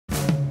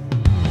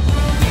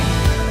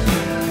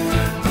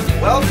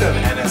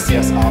Welcome,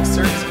 NSCS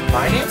officers.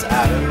 My name's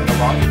Adam, and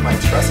along with my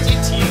trusty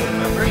team of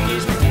member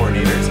engagement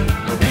coordinators,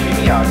 Maria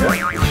Miyaga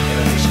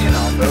and Alicia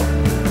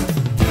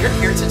Analfo,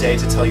 we're here today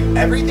to tell you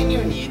everything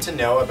you need to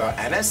know about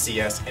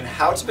NSCS and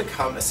how to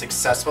become a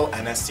successful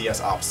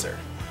NSCS officer.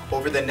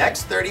 Over the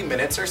next 30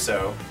 minutes or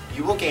so,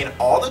 you will gain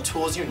all the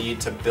tools you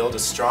need to build a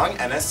strong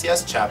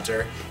NSCS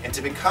chapter and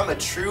to become a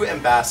true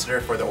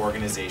ambassador for the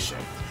organization.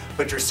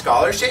 Put your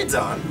scholar shades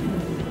on,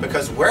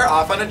 because we're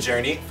off on a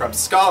journey from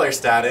scholar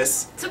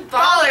status to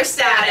baller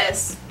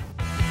status.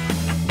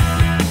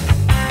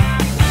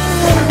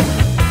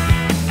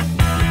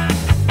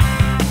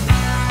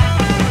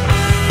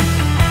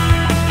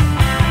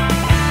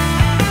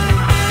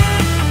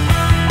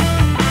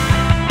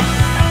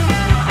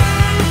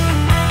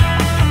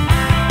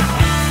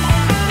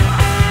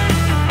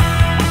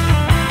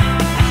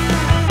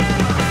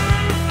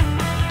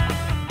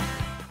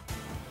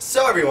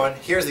 So everyone,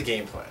 here's the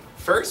game plan.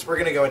 First, we're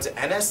going to go into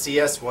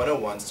NSCS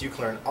 101 so you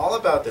can learn all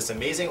about this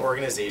amazing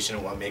organization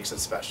and what makes it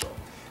special.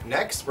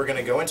 Next, we're going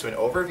to go into an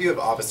overview of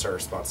officer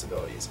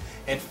responsibilities.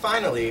 And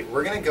finally,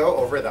 we're going to go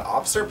over the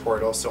officer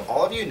portal so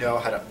all of you know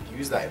how to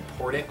use that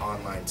important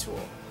online tool.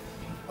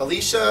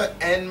 Alicia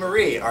and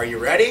Marie, are you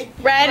ready?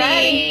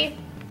 Ready.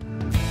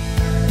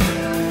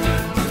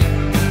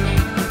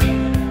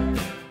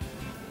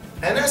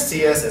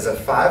 NSCS is a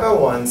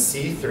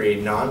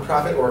 501c3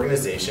 nonprofit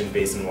organization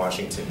based in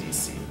Washington,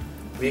 D.C.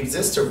 We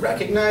exist to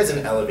recognize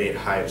and elevate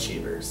high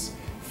achievers.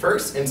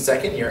 First and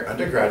second year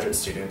undergraduate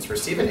students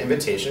receive an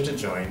invitation to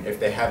join if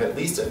they have at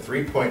least a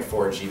 3.4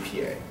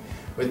 GPA.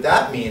 What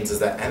that means is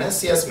that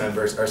NSCS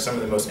members are some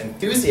of the most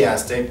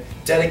enthusiastic,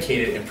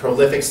 dedicated, and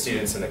prolific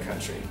students in the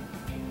country.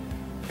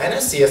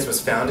 NSCS was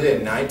founded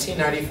in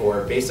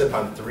 1994 based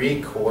upon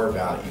three core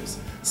values: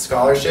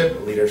 scholarship,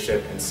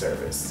 leadership, and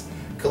service.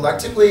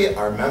 Collectively,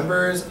 our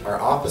members, our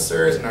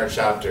officers, and our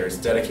chapters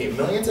dedicate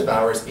millions of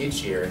hours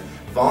each year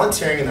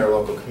volunteering in their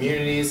local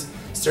communities,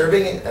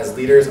 serving as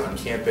leaders on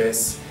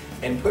campus,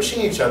 and pushing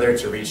each other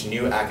to reach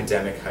new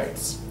academic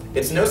heights.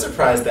 It's no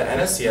surprise that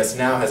NSCS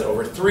now has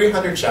over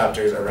 300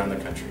 chapters around the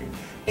country,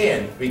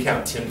 and we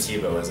count Tim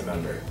Tebow as a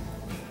member.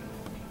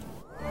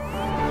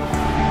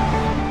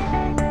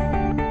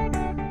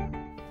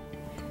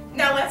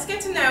 Now let's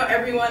get to know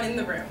everyone in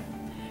the room.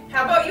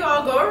 How about you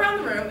all go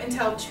around the room and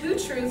tell 2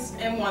 truths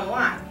and 1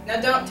 lie. Now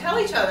don't tell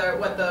each other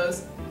what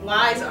those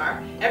lies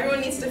are.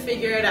 Everyone needs to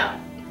figure it out.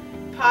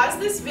 Pause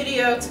this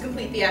video to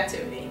complete the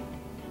activity.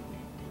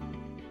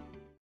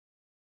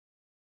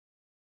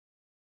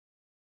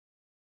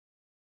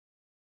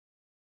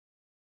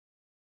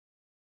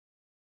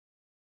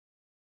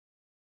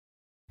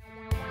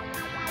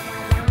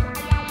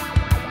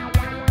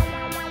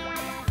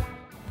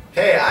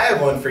 Hey, I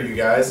have one for you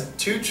guys.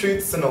 2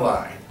 truths and a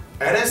lie.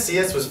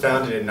 NSCS was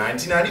founded in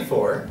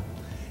 1994.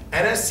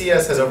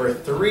 NSCS has over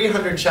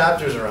 300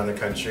 chapters around the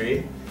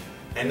country.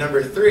 And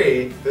number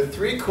 3, the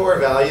 3 core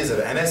values of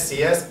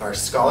NSCS are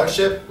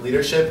scholarship,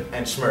 leadership,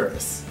 and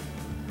schmervis.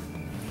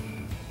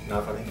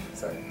 Not funny?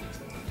 Sorry.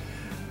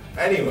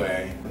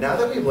 Anyway, now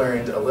that we've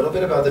learned a little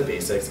bit about the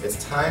basics,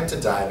 it's time to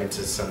dive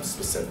into some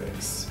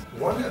specifics.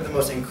 One of the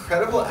most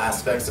incredible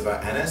aspects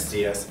about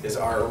NSCS is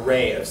our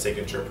array of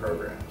signature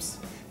programs.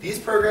 These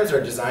programs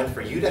are designed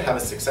for you to have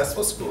a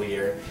successful school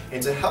year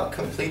and to help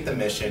complete the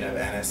mission of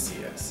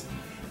NSCS.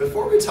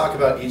 Before we talk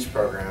about each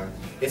program,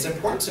 it's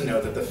important to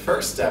note that the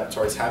first step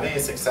towards having a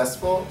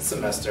successful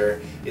semester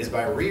is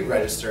by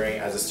re-registering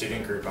as a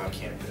student group on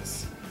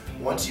campus.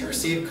 Once you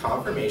receive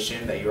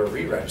confirmation that you are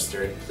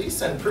re-registered, please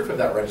send proof of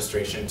that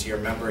registration to your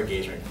member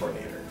engagement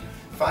coordinator.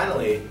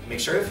 Finally, make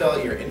sure to fill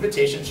out your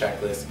invitation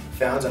checklist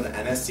found on the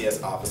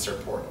NSCS officer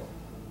portal.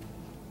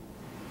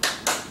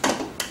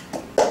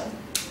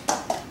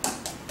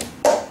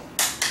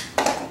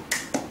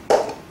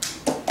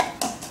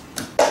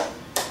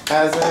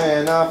 As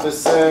an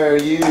officer,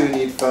 you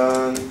need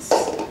funds.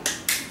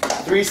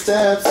 3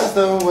 steps is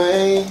the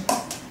way.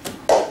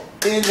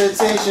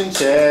 Invitation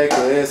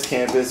checklist,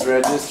 campus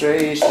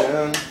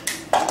registration,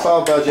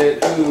 fall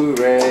budget,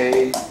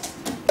 hooray.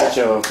 Get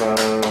your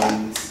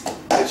funds,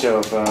 get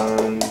your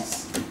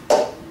funds.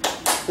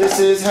 This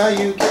is how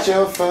you get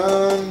your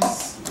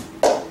funds.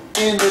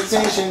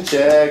 Invitation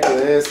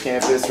checklist,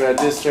 campus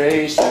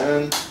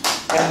registration,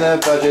 and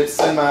the budget's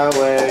in my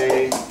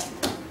way.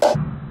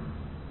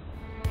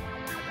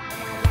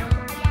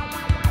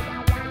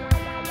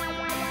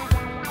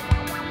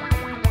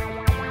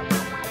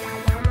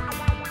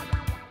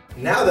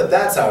 Now that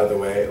that's out of the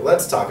way,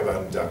 let's talk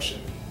about induction.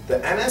 The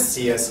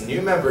NSCS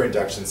new member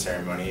induction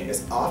ceremony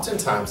is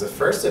oftentimes the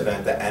first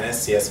event that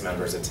NSCS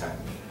members attend.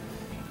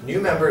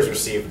 New members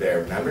receive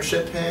their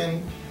membership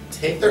pin,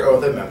 take their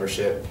oath of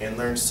membership, and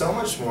learn so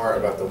much more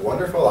about the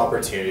wonderful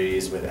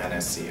opportunities with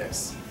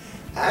NSCS.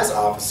 As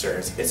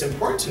officers, it's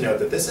important to note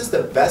that this is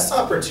the best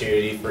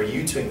opportunity for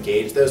you to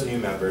engage those new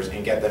members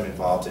and get them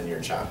involved in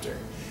your chapter.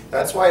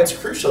 That's why it's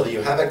crucial that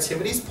you have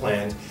activities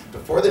planned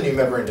before the new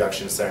member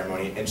induction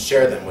ceremony and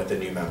share them with the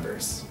new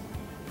members.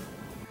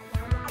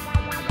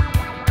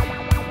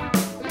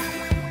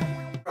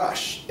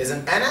 RUSH is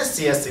an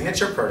NSCS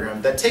signature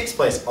program that takes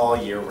place all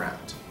year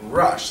round.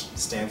 RUSH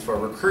stands for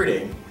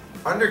Recruiting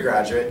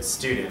Undergraduate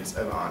Students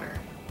of Honor.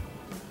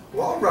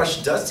 While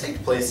RUSH does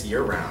take place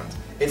year round,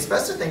 it's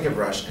best to think of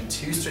RUSH in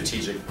two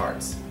strategic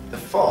parts, the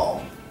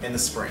fall and the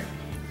spring.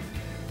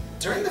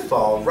 During the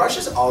fall, RUSH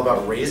is all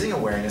about raising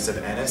awareness of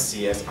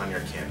NSCS on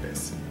your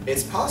campus.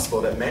 It's possible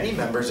that many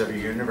members of your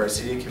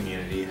university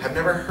community have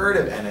never heard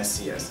of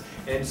NSCS,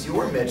 and it's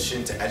your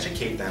mission to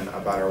educate them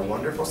about our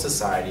wonderful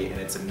society and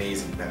its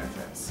amazing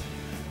benefits.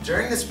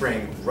 During the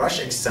spring,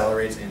 RUSH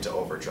accelerates into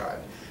overdrive.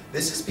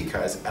 This is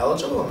because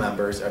eligible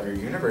members of your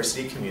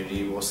university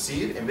community will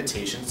receive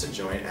invitations to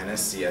join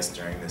NSCS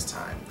during this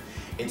time.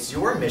 It's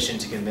your mission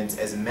to convince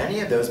as many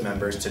of those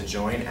members to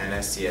join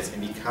NSCS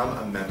and become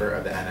a member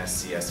of the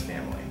NSCS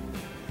family.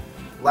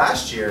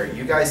 Last year,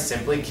 you guys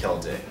simply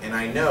killed it, and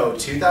I know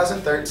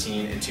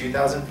 2013 and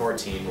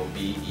 2014 will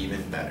be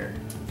even better.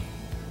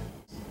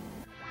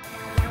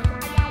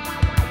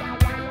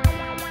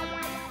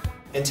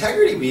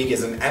 Integrity Week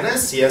is an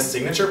NSCS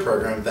signature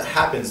program that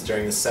happens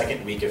during the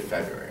second week of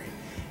February.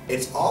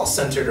 It's all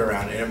centered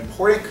around an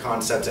important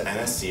concept to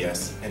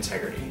NSCS,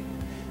 integrity.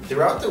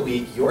 Throughout the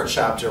week, your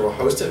chapter will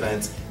host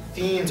events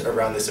themed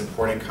around this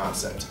important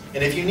concept.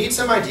 And if you need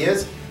some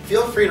ideas,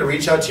 feel free to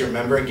reach out to your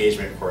member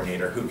engagement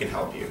coordinator who can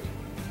help you.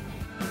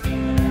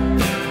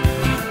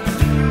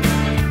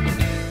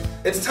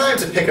 It's time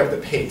to pick up the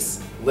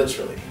pace,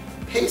 literally.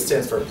 PACE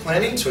stands for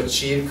Planning to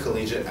Achieve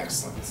Collegiate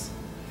Excellence.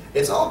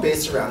 It's all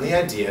based around the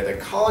idea that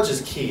college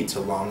is key to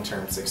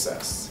long-term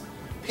success.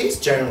 PACE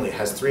generally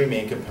has three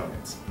main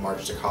components: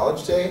 March to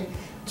College Day,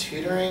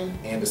 tutoring,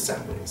 and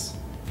assemblies.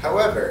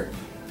 However,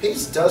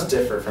 PACE does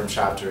differ from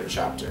chapter to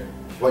chapter.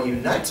 What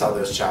unites all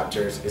those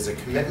chapters is a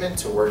commitment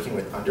to working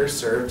with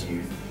underserved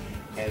youth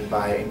and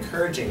by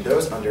encouraging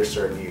those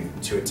underserved youth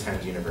to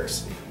attend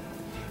university.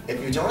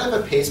 If you don't have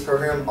a PACE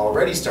program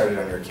already started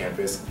on your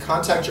campus,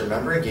 contact your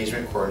member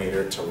engagement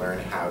coordinator to learn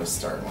how to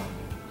start one.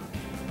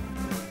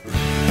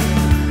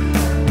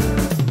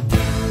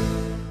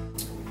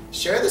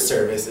 Share the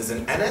Service is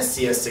an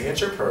NSCS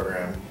signature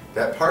program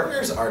that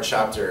partners our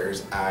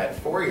chapters at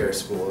four-year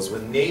schools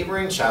with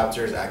neighboring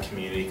chapters at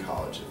community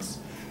colleges.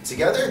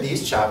 Together,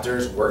 these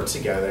chapters work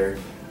together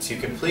to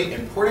complete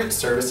important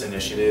service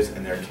initiatives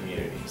in their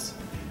communities.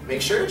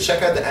 Make sure to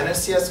check out the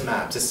NSCS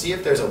map to see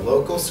if there's a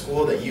local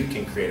school that you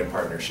can create a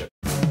partnership.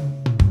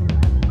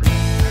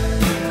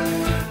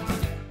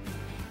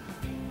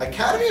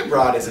 Academy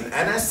Abroad is an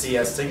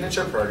NSCS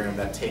signature program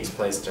that takes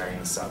place during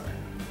the summer.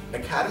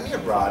 Academy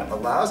Abroad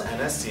allows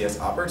NSCS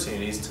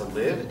opportunities to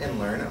live and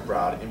learn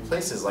abroad in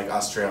places like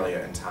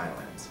Australia and Thailand.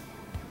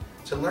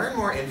 To learn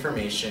more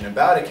information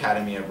about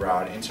Academy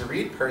Abroad and to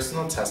read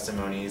personal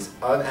testimonies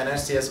of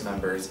NSCS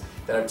members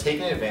that have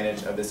taken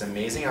advantage of this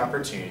amazing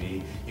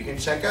opportunity, you can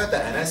check out the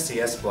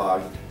NSCS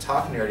blog,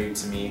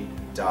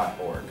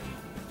 talknerdytome.org.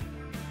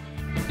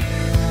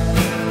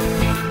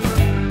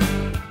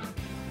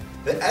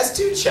 The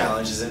S2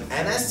 Challenge is an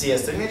NSCS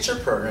signature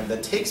program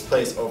that takes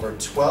place over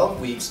 12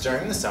 weeks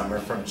during the summer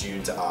from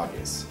June to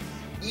August.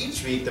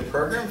 Each week, the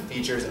program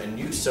features a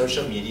new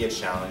social media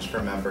challenge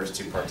for members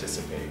to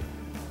participate.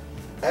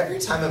 Every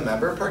time a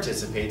member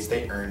participates,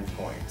 they earn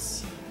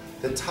points.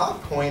 The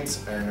top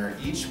points earner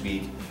each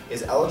week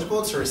is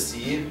eligible to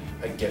receive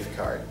a gift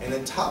card, and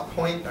the top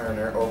point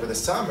earner over the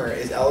summer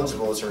is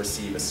eligible to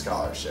receive a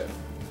scholarship.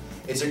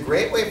 It's a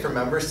great way for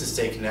members to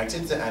stay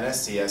connected to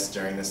NSCS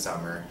during the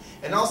summer,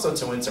 and also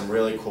to win some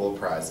really cool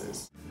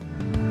prizes.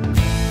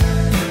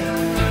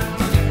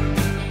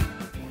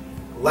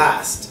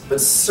 Last, but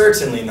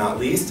certainly not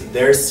least,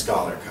 there's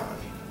ScholarCon.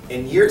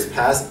 In years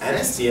past,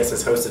 NSCS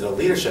has hosted a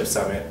leadership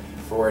summit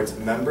for its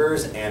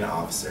members and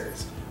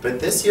officers. But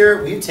this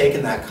year, we've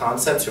taken that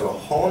concept to a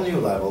whole new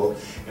level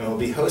and will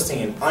be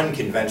hosting an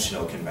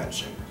unconventional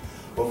convention.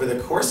 Over the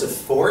course of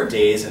 4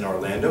 days in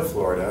Orlando,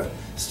 Florida,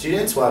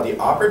 students will have the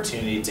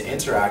opportunity to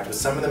interact with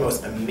some of the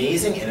most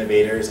amazing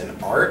innovators in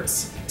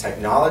arts,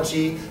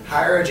 technology,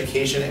 higher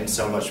education, and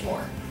so much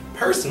more.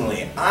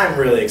 Personally, I'm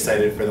really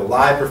excited for the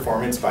live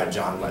performance by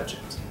John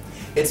Legend.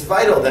 It's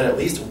vital that at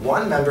least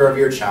one member of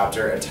your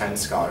chapter attend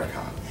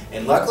ScholarCon.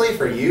 And luckily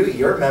for you,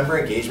 your member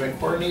engagement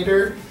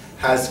coordinator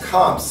has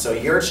comps so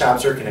your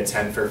chapter can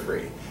attend for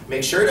free.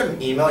 Make sure to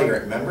email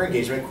your member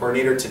engagement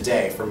coordinator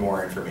today for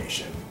more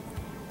information.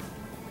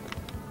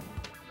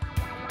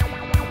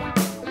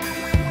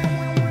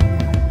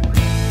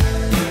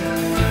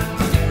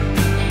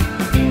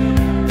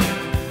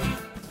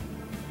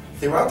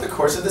 Throughout the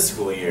course of the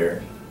school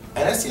year,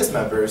 NSCS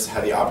members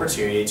have the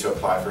opportunity to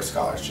apply for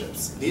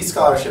scholarships. These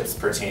scholarships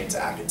pertain to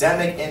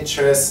academic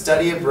interests,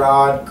 study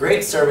abroad,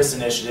 great service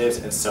initiatives,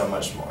 and so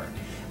much more.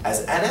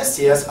 As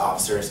NSCS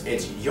officers,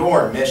 it's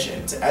your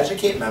mission to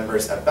educate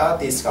members about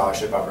these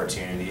scholarship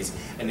opportunities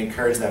and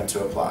encourage them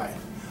to apply.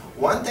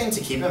 One thing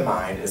to keep in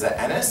mind is that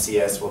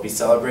NSCS will be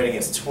celebrating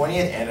its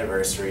 20th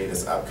anniversary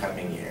this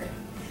upcoming year.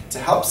 To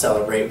help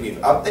celebrate,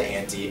 we've upped the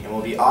ante and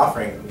will be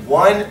offering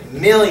 $1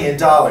 million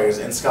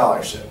in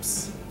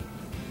scholarships.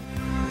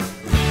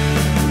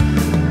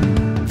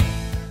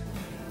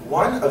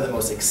 One of the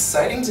most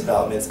exciting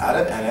developments out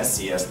of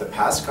NSCS the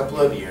past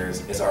couple of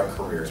years is our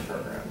careers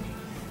program.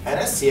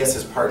 NSCS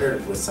has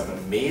partnered with some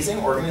amazing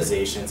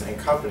organizations and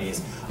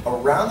companies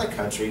around the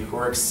country who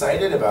are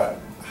excited about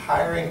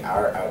hiring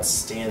our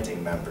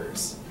outstanding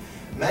members.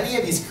 Many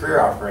of these career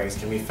offerings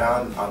can be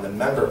found on the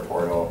member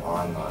portal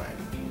online.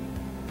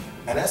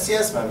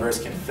 NSCS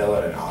members can fill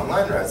out an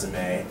online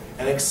resume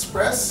and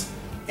express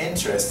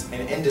interest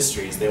in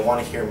industries they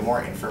want to hear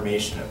more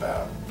information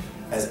about.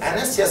 As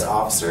NSCS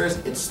officers,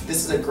 this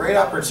is a great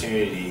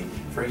opportunity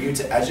for you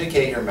to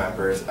educate your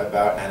members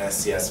about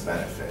NSCS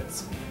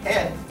benefits.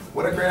 And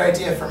what a great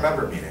idea for a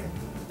member meeting.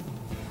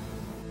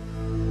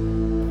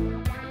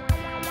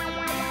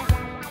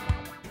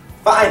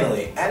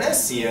 Finally,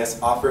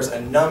 NSCS offers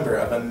a number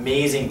of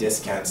amazing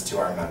discounts to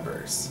our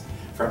members.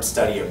 From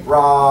study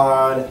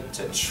abroad,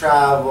 to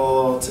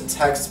travel, to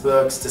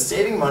textbooks, to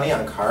saving money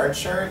on car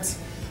insurance,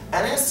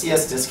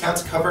 NSCS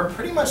discounts cover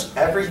pretty much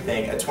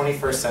everything a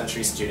 21st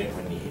century student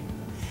would need.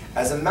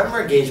 As a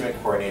member engagement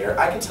coordinator,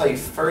 I can tell you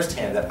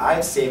firsthand that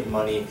I've saved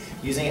money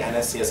using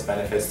NSCS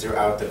benefits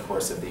throughout the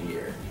course of the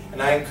year.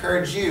 And I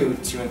encourage you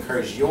to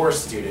encourage your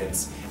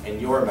students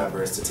and your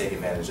members to take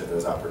advantage of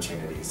those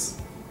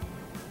opportunities.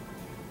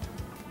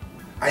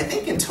 I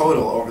think in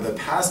total, over the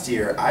past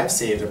year, I've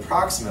saved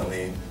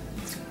approximately,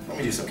 let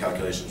me do some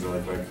calculations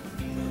really quick.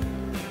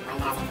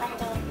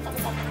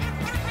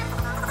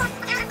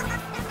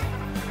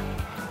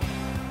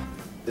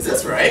 Is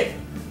this right?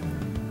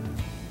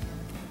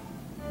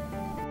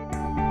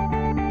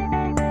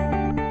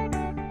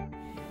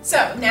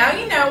 So now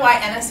you know why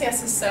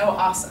NSCS is so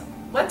awesome.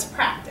 Let's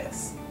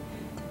practice.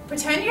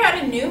 Pretend you're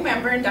at a new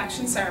member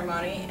induction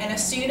ceremony and a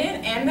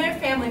student and their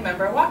family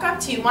member walk up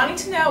to you wanting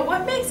to know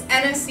what makes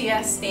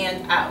NSCS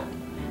stand out.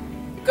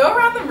 Go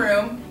around the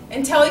room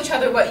and tell each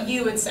other what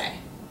you would say.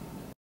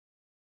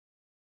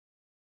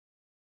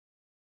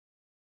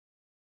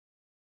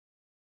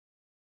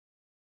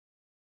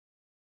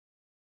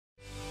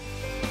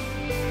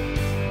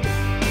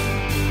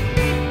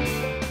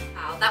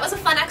 Wow, that was a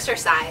fun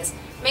exercise.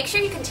 Make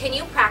sure you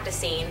continue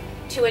practicing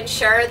to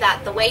ensure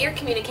that the way you're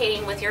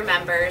communicating with your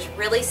members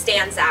really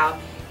stands out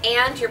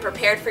and you're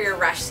prepared for your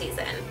rush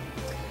season.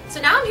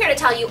 So now I'm here to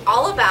tell you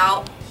all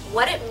about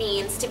what it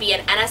means to be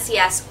an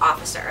NSCS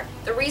officer,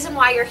 the reason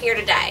why you're here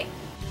today.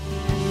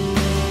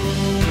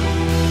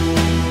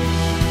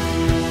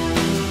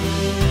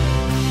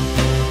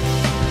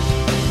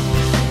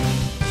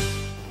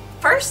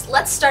 First,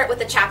 let's start with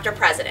the chapter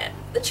president.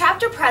 The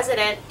chapter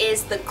president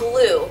is the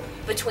glue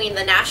between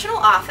the national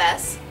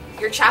office,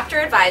 your chapter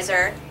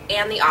advisor,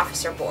 and the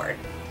officer board.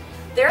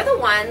 They're the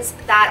ones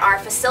that are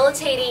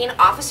facilitating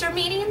officer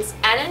meetings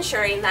and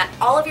ensuring that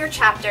all of your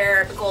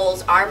chapter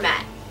goals are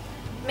met.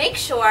 Make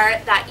sure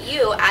that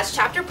you, as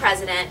chapter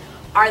president,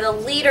 are the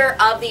leader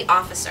of the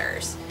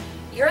officers.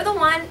 You're the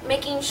one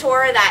making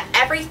sure that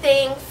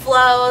everything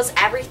flows,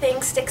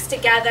 everything sticks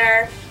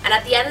together, and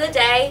at the end of the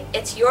day,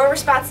 it's your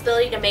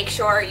responsibility to make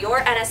sure your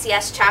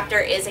NSCS chapter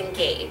is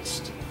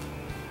engaged.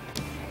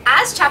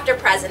 As chapter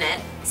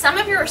president, some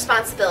of your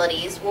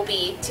responsibilities will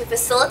be to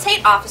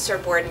facilitate officer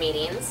board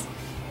meetings,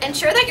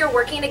 ensure that you're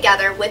working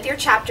together with your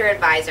chapter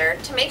advisor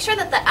to make sure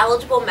that the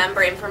eligible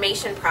member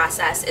information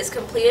process is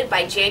completed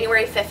by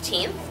January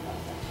 15th,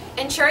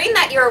 ensuring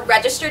that you're a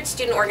registered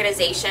student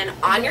organization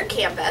on your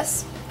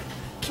campus,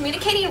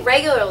 communicating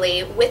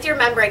regularly with your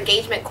member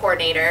engagement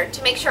coordinator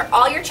to make sure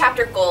all your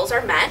chapter goals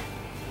are met,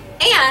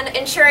 and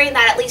ensuring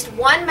that at least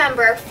one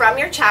member from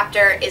your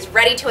chapter is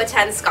ready to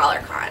attend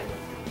ScholarCon.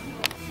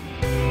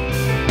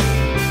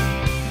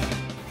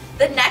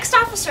 The next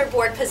officer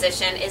board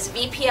position is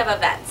VP of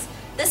Events.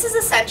 This is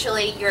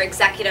essentially your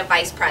executive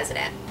vice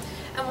president.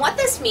 And what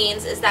this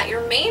means is that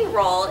your main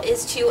role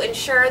is to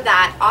ensure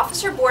that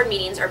officer board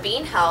meetings are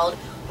being held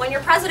when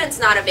your president's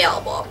not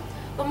available.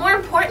 But more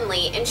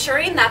importantly,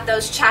 ensuring that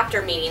those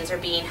chapter meetings are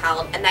being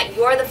held and that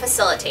you're the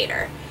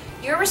facilitator.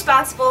 You're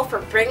responsible for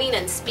bringing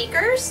in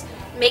speakers,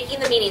 making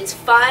the meetings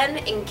fun,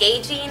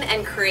 engaging,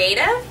 and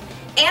creative,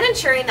 and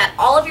ensuring that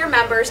all of your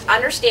members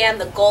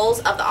understand the goals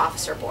of the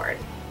officer board.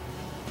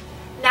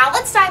 Now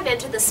let's dive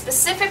into the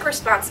specific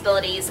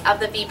responsibilities of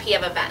the VP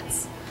of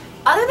Events.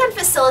 Other than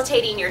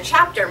facilitating your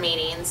chapter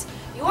meetings,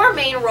 your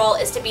main role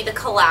is to be the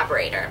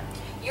collaborator.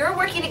 You're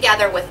working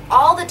together with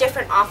all the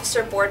different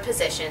officer board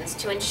positions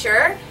to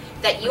ensure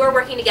that you are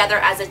working together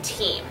as a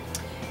team.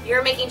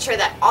 You're making sure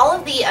that all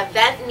of the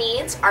event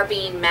needs are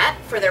being met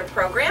for their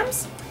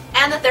programs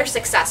and that they're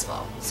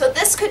successful. So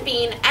this could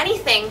mean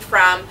anything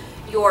from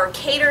your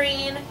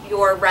catering,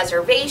 your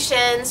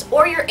reservations,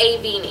 or your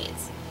AV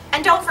needs.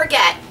 And don't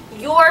forget,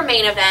 your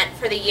main event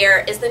for the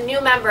year is the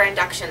new member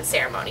induction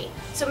ceremony.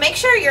 So make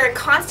sure you're in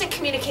constant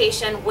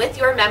communication with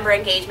your member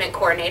engagement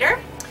coordinator.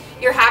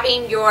 You're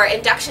having your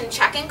induction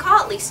check-in call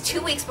at least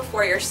 2 weeks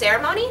before your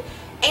ceremony,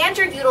 and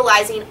you're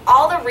utilizing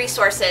all the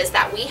resources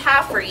that we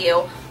have for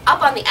you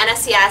up on the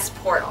NSCS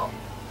portal.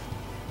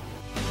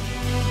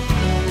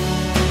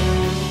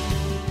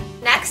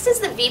 Next is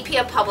the VP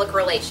of Public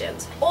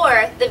Relations,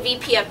 or the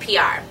VP of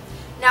PR.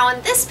 Now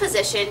in this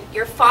position,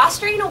 you're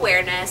fostering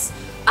awareness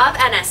of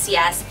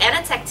NSCS and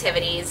its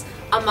activities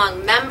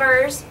among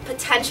members,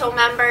 potential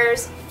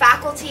members,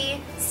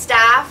 faculty,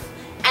 staff,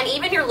 and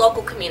even your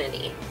local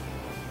community.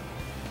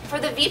 For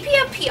the VP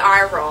of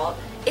PR role,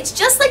 it's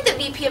just like the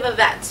VP of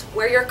Events,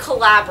 where you're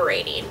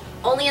collaborating,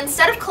 only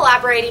instead of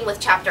collaborating with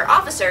chapter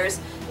officers,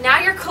 now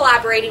you're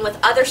collaborating with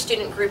other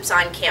student groups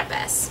on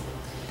campus.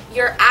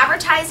 You're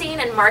advertising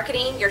and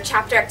marketing your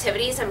chapter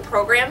activities and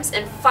programs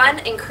in fun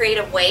and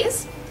creative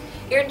ways.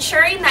 You're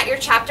ensuring that your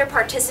chapter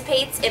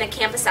participates in a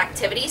campus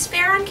activities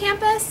fair on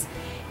campus,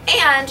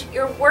 and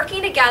you're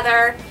working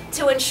together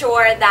to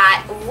ensure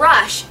that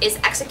Rush is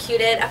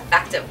executed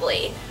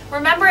effectively.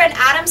 Remember in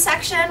Adam's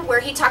section where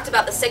he talked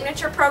about the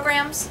signature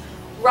programs?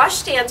 Rush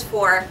stands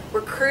for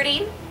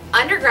Recruiting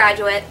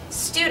Undergraduate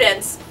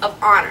Students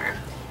of Honor.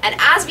 And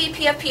as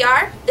VP of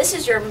PR, this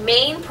is your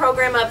main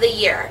program of the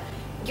year.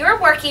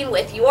 You're working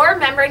with your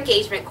member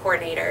engagement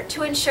coordinator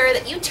to ensure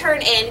that you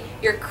turn in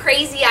your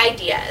crazy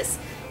ideas.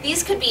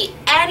 These could be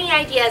any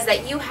ideas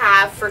that you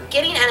have for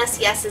getting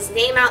NSCS's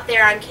name out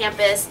there on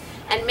campus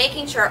and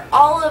making sure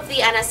all of the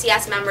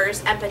NSCS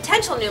members and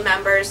potential new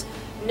members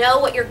know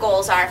what your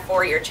goals are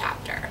for your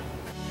chapter.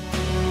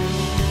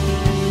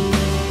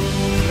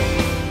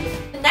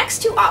 The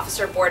next two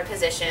officer board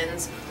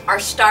positions are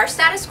Star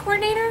Status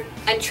Coordinator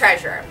and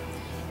Treasurer.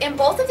 In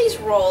both of these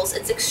roles,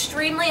 it's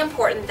extremely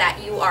important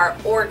that you are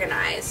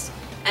organized.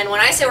 And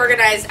when I say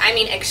organized, I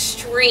mean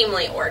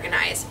extremely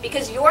organized,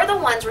 because you're the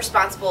ones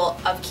responsible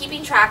of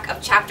keeping track of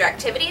chapter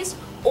activities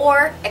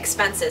or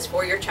expenses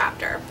for your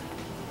chapter.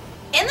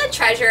 In the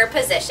treasurer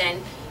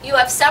position, you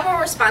have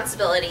several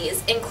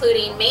responsibilities,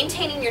 including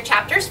maintaining your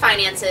chapter's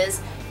finances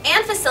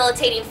and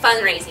facilitating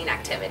fundraising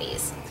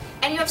activities.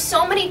 And you have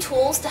so many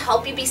tools to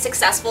help you be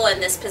successful in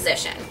this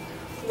position.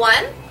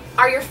 One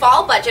are your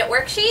fall budget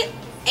worksheet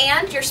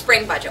and your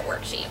spring budget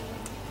worksheet.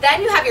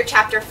 Then you have your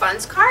chapter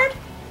funds card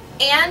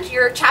and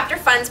your chapter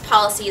funds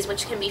policies,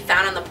 which can be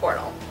found on the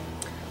portal.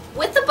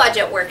 With the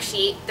budget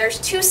worksheet,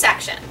 there's two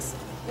sections.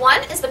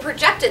 One is the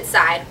projected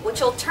side, which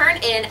you'll turn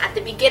in at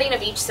the beginning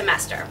of each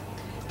semester.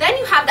 Then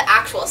you have the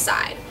actual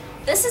side.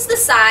 This is the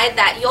side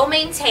that you'll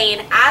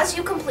maintain as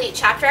you complete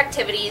chapter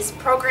activities,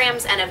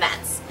 programs, and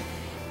events.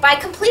 By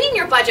completing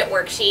your budget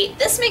worksheet,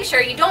 this makes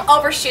sure you don't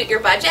overshoot your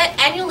budget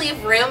and you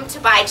leave room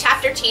to buy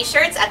chapter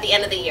t-shirts at the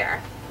end of the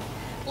year.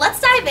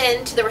 Let's dive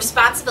into the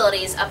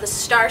responsibilities of the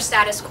Star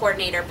Status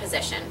Coordinator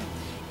position.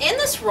 In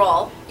this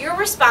role, you're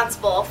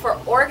responsible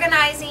for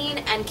organizing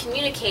and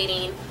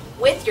communicating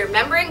with your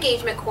member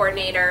engagement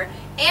coordinator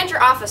and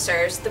your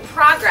officers the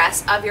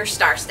progress of your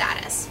Star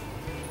Status.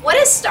 What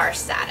is Star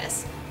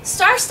Status?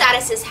 Star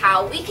Status is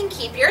how we can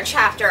keep your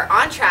chapter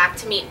on track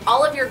to meet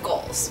all of your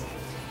goals.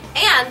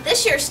 And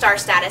this year's Star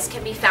Status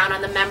can be found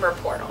on the member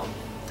portal.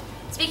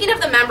 Speaking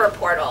of the member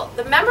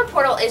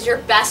portal is your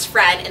best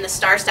friend in the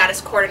Star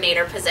Status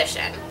Coordinator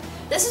position.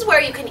 This is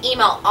where you can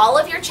email all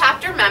of your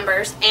chapter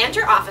members and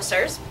your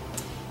officers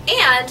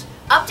and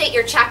update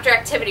your chapter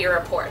activity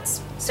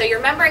reports. So your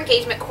member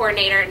engagement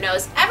coordinator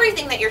knows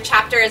everything that your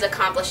chapter is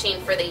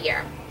accomplishing for the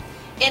year.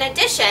 In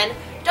addition,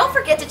 don't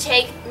forget to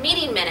take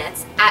meeting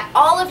minutes at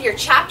all of your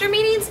chapter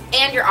meetings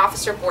and your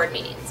officer board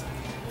meetings.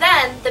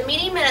 Then, the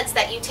meeting minutes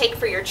that you take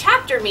for your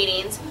chapter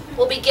meetings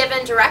will be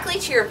given directly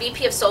to your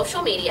VP of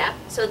Social Media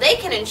so they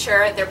can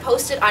ensure they're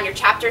posted on your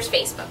chapter's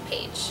Facebook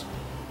page.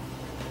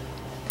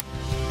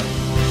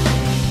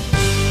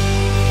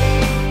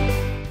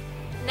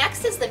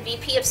 Next is the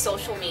VP of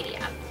Social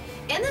Media.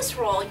 In this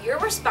role, you're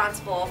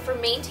responsible for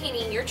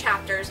maintaining your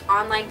chapter's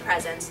online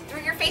presence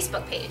through your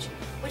Facebook page,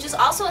 which is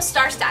also a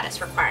Star Status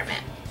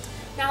requirement.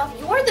 Now, if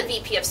you're the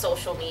VP of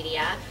Social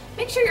Media,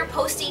 make sure you're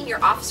posting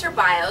your officer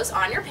bios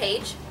on your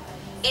page,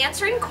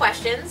 answering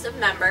questions of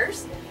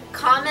members,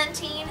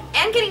 commenting,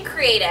 and getting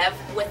creative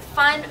with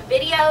fun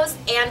videos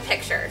and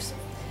pictures.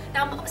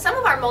 Now, some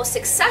of our most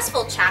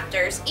successful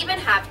chapters even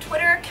have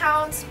Twitter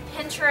accounts,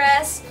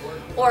 Pinterest,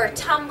 or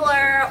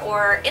Tumblr,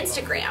 or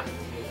Instagram.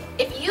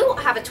 If you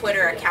have a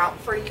Twitter account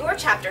for your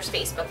chapter's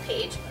Facebook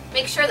page,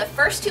 make sure the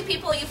first two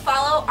people you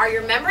follow are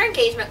your member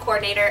engagement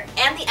coordinator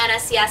and the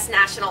NSCS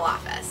National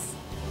Office.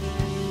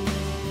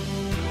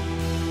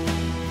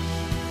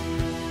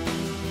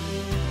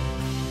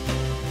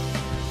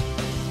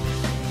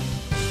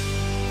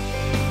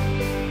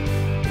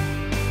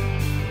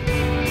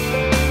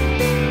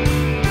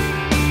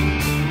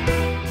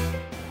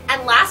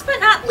 Last but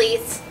not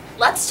least,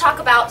 let's talk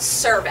about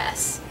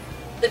service.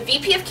 The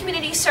VP of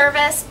Community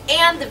Service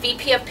and the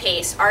VP of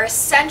PACE are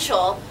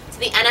essential to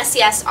the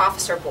NSCS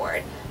Officer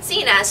Board,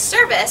 seen as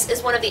service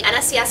is one of the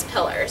NSCS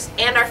pillars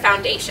and our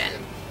foundation.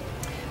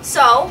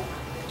 So,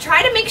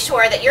 try to make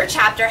sure that your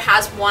chapter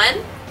has one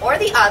or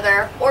the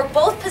other or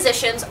both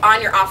positions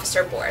on your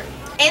Officer Board.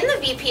 In the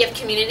VP of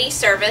Community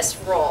Service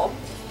role,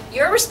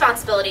 your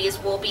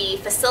responsibilities will be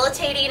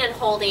facilitating and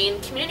holding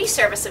community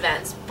service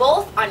events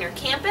both on your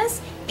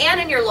campus and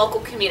in your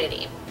local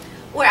community.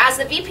 Whereas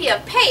the VP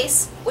of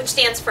PACE, which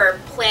stands for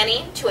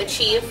Planning to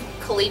Achieve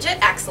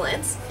Collegiate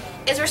Excellence,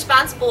 is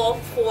responsible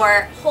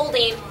for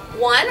holding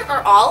one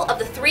or all of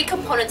the three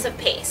components of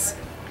PACE: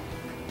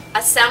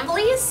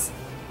 assemblies,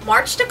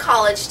 March to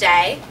College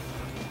Day,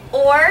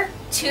 or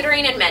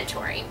tutoring and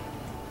mentoring.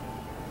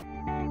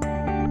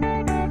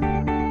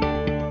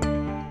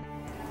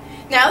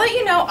 Now that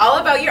you know all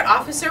about your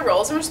officer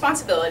roles and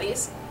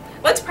responsibilities,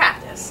 let's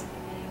practice.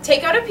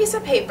 Take out a piece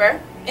of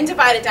paper and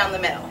divide it down the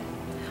middle.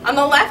 On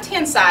the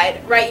left-hand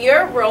side, write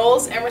your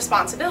roles and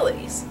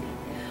responsibilities.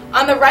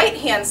 On the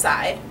right-hand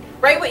side,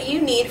 write what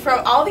you need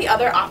from all the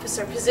other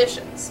officer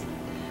positions.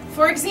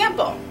 For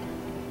example,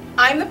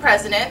 I'm the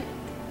president,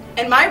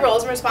 and my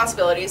roles and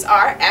responsibilities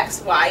are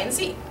X, Y, and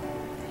Z.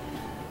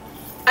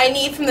 I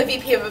need from the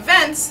VP of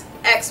events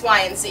X,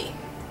 Y, and Z.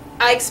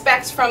 I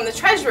expect from the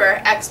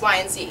treasurer X, Y,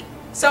 and Z,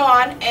 so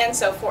on and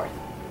so forth.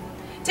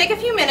 Take a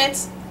few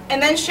minutes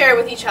and then share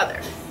with each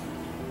other.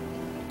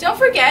 Don't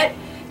forget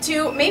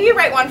to maybe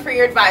write one for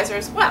your advisor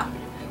as well.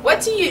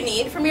 What do you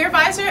need from your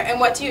advisor, and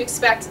what do you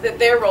expect that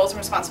their roles and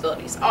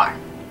responsibilities are?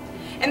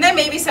 And then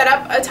maybe set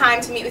up a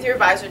time to meet with your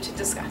advisor to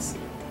discuss.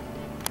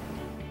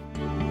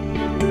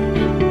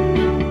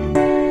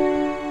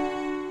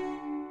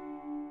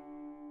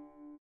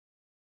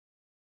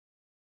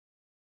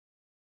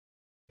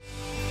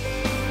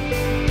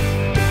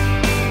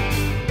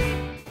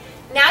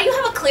 Now you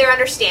have a clear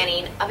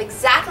understanding of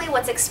exactly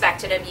what's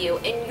expected of you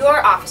in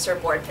your officer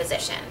board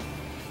position.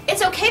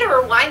 It's okay to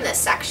rewind this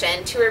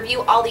section to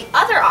review all the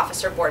other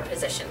officer board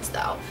positions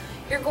though.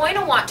 You're going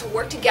to want to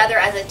work together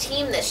as a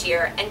team this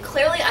year and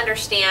clearly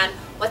understand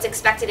what's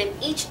expected in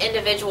each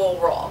individual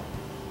role.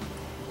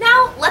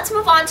 Now let's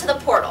move on to the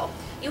portal.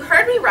 You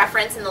heard me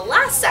reference in the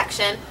last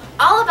section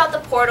all about the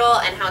portal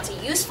and how it's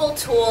a useful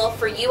tool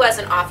for you as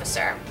an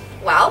officer.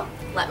 Well,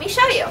 let me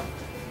show you.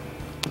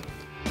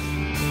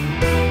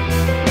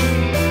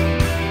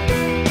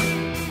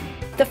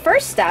 The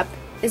first step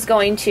is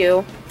going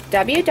to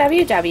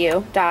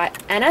www.nscs.org.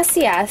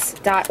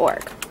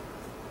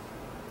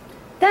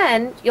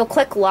 Then you'll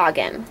click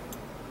Login.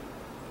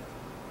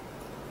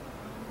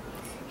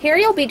 Here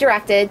you'll be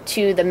directed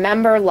to the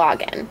member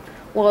login.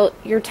 Well,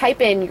 you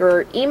type in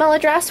your email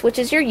address, which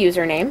is your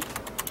username,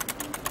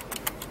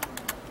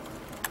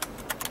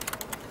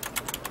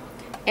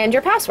 and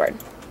your password.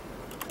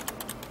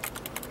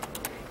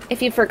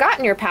 If you've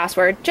forgotten your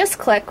password, just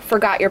click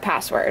Forgot Your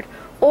Password,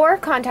 or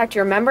contact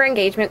your member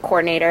engagement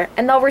coordinator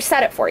and they'll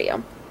reset it for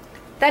you.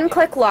 Then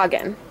click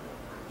Login.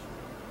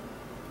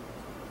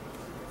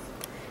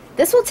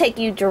 This will take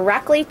you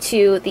directly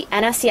to the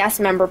NSCS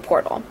member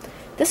portal.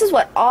 This is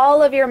what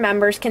all of your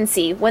members can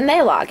see when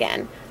they log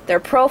in: their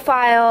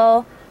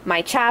profile,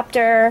 my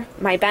chapter,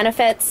 my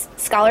benefits,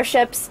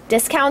 scholarships,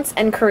 discounts,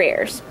 and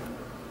careers.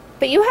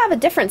 But you have a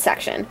different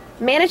section,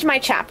 Manage My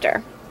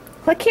Chapter.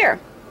 Click here.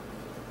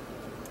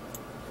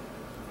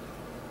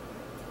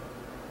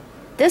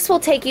 This will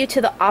take you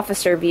to the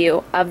officer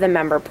view of the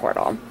member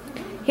portal.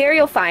 Here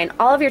you'll find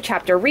all of your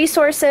chapter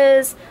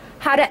resources,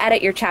 how to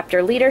edit your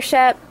chapter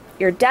leadership,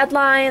 your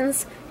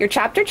deadlines, your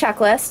chapter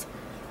checklist,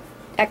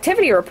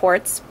 activity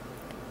reports,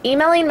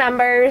 emailing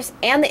members,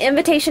 and the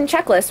invitation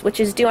checklist,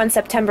 which is due on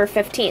September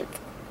 15th.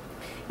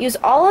 Use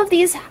all of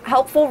these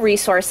helpful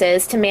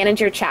resources to manage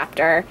your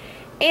chapter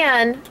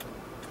and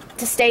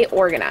to stay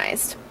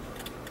organized.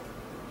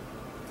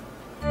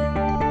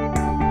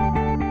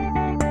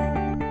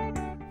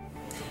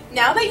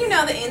 Now that you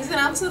know the ins and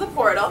outs of the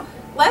portal,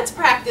 let's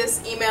practice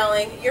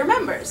emailing your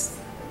members.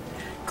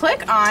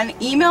 Click on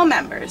Email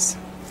Members.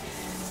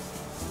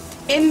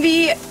 In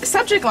the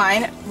subject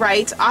line,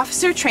 write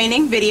Officer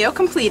Training Video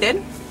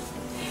Completed,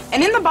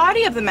 and in the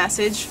body of the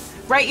message,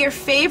 write your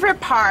favorite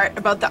part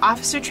about the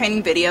officer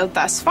training video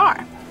thus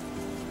far.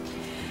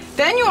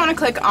 Then you want to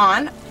click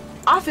on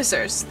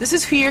Officers. This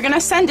is who you're going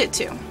to send it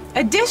to.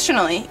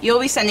 Additionally, you'll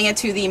be sending it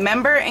to the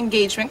Member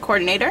Engagement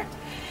Coordinator,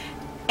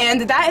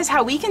 and that is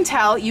how we can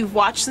tell you've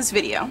watched this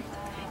video,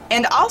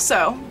 and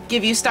also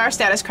give you star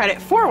status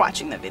credit for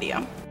watching the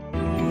video.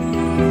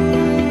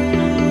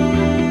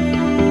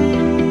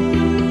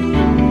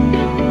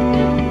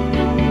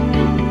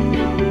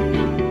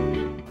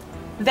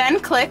 Then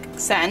click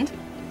Send.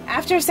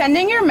 After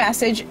sending your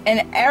message,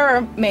 an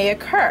error may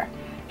occur.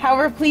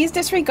 However, please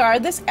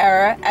disregard this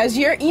error as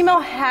your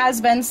email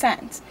has been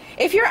sent.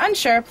 If you're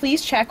unsure,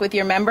 please check with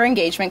your Member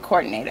Engagement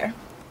Coordinator.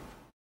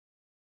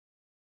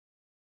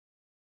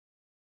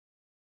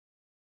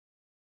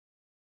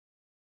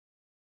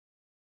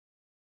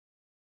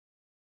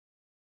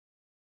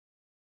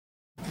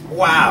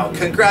 Wow,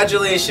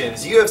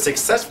 congratulations! You have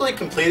successfully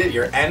completed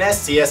your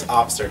NSCS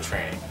officer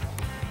training.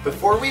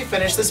 Before we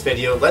finish this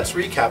video, let's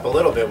recap a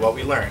little bit what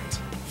we learned.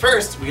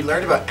 First, we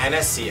learned about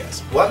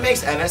NSCS. What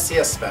makes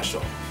NSCS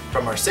special?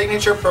 From our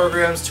signature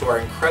programs to our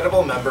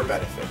incredible member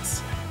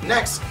benefits.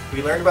 Next,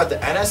 we learned about the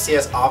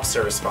NSCS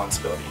officer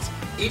responsibilities.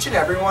 Each and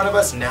every one of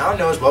us now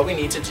knows what we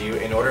need to do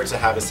in order to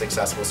have a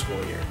successful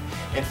school year.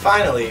 And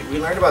finally, we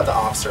learned about the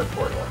officer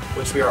portal,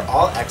 which we are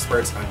all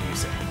experts on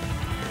using.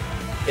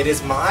 It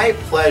is my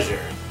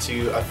pleasure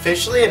to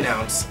officially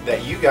announce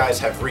that you guys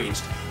have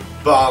reached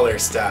baller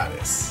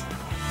status.